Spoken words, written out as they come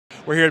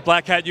We're here at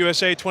Black Hat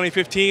USA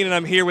 2015, and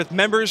I'm here with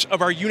members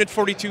of our Unit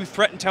 42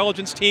 Threat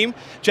Intelligence team.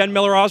 Jen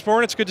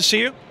Miller-Osborn, it's good to see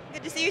you.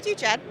 Good to see you too,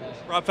 Chad.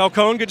 Rob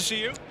Falcone, good to see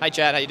you. Hi,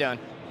 Chad. How you doing?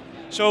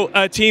 So,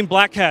 Team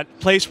Black Hat,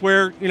 place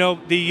where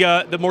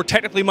the more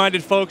technically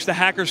minded folks, the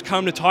hackers,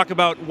 come to talk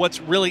about what's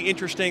really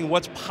interesting,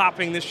 what's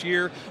popping this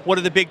year, what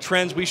are the big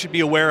trends we should be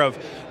aware of.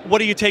 What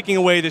are you taking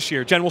away this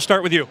year? Jen, we'll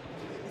start with you.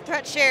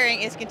 Threat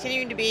sharing is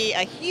continuing to be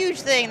a huge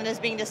thing that is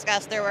being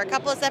discussed. There were a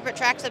couple of separate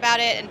tracks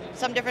about it and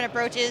some different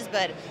approaches,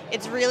 but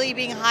it's really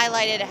being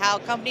highlighted how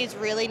companies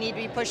really need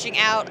to be pushing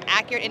out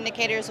accurate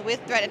indicators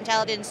with threat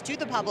intelligence to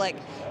the public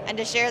and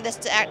to share this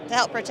to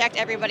help protect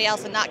everybody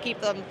else and not keep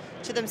them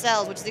to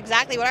themselves, which is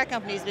exactly what our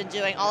company's been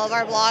doing. All of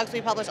our blogs,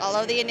 we publish all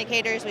of the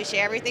indicators, we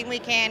share everything we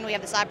can. We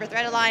have the Cyber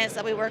Threat Alliance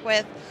that we work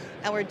with,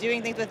 and we're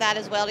doing things with that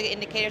as well to get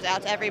indicators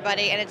out to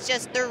everybody. And it's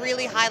just, they're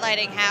really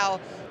highlighting how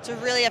to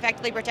really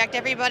effectively protect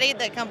everybody,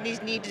 that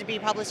companies need to be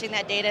publishing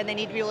that data and they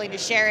need to be willing to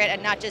share it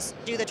and not just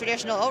do the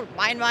traditional, oh,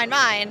 mine,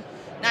 not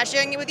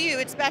sharing it with you,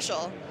 it's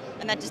special.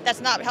 And that's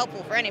not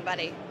helpful for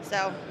anybody.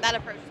 So that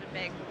approach has been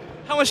big.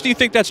 How much do you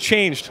think that's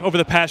changed over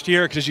the past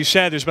year? Because as you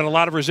said, there's been a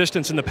lot of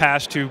resistance in the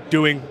past to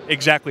doing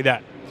exactly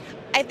that.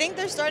 I think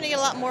they're starting to get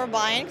a lot more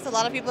buy-in because a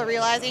lot of people are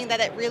realizing that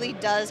it really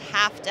does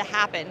have to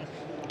happen.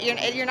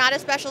 You're not a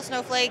special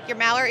snowflake, your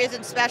malware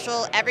isn't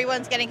special,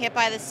 everyone's getting hit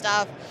by this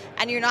stuff,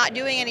 and you're not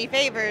doing any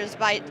favors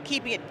by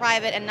keeping it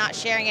private and not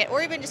sharing it,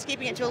 or even just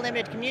keeping it to a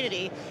limited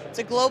community. It's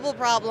a global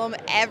problem,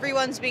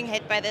 everyone's being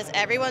hit by this,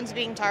 everyone's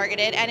being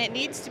targeted, and it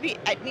needs to be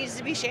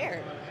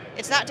shared.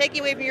 It's not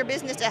taking away from your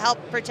business to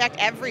help protect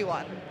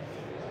everyone.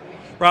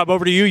 Rob,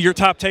 over to you, your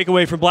top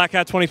takeaway from Black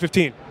Hat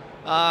 2015.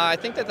 I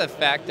think that the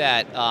fact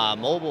that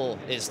mobile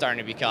is starting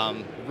to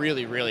become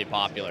really, really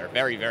popular,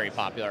 very, very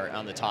popular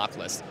on the talk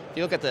list. If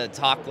you look at the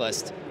talk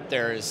list,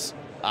 there's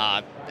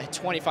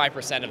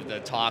 25% of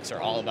the talks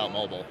are all about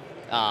mobile.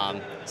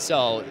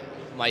 So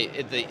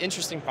the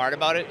interesting part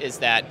about it is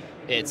that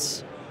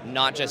it's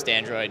not just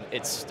Android,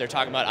 they're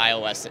talking about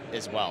iOS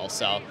as well.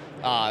 So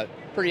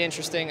pretty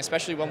interesting,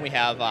 especially when we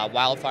have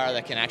Wildfire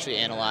that can actually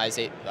analyze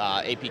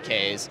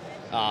APKs,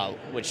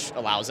 which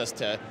allows us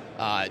to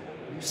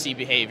see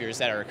behaviors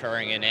that are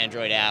occurring in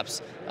Android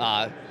apps.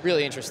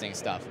 Really interesting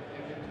stuff.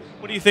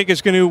 What do you think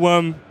is going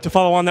to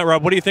follow on that,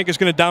 Rob, what do you think is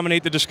going to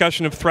dominate the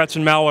discussion of threats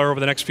and malware over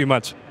the next few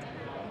months?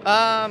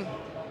 I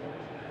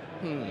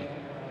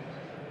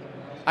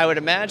would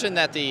imagine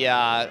that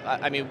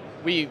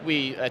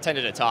we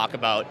attended a talk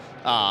about,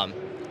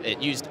 it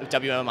used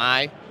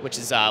WMI, which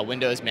is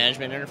Windows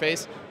Management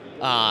Interface,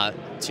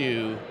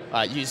 to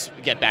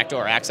get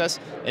backdoor access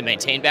and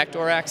maintain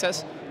backdoor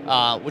access.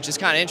 Which is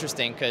kind of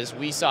interesting because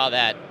we saw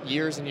that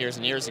years and years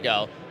and years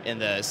ago in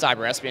the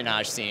cyber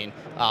espionage scene,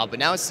 but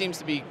now it seems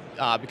to be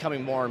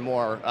becoming more and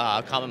more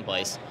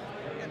commonplace.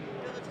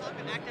 There's a talk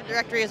of Active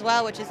Directory as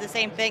well, which is the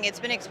same thing.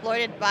 It's been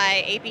exploited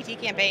by APT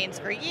campaigns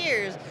for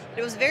years, but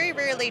it was very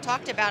rarely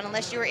talked about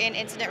unless you were in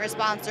incident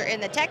response or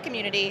in the tech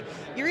community.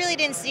 You really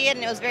didn't see it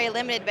and it was very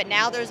limited, but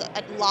now there's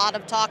a lot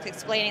of talks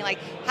explaining like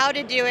how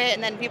to do it,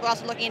 and then people are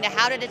also looking into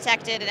how to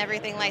detect it and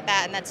everything like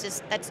that, and that's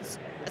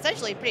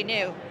essentially pretty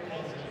new.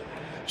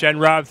 Jen,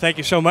 Rob, thank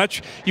you so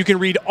much. You can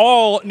read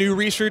all new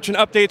research and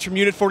updates from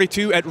Unit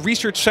 42 at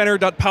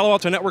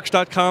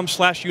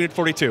researchcenter.paloaltonetworks.com/Unit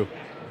 42.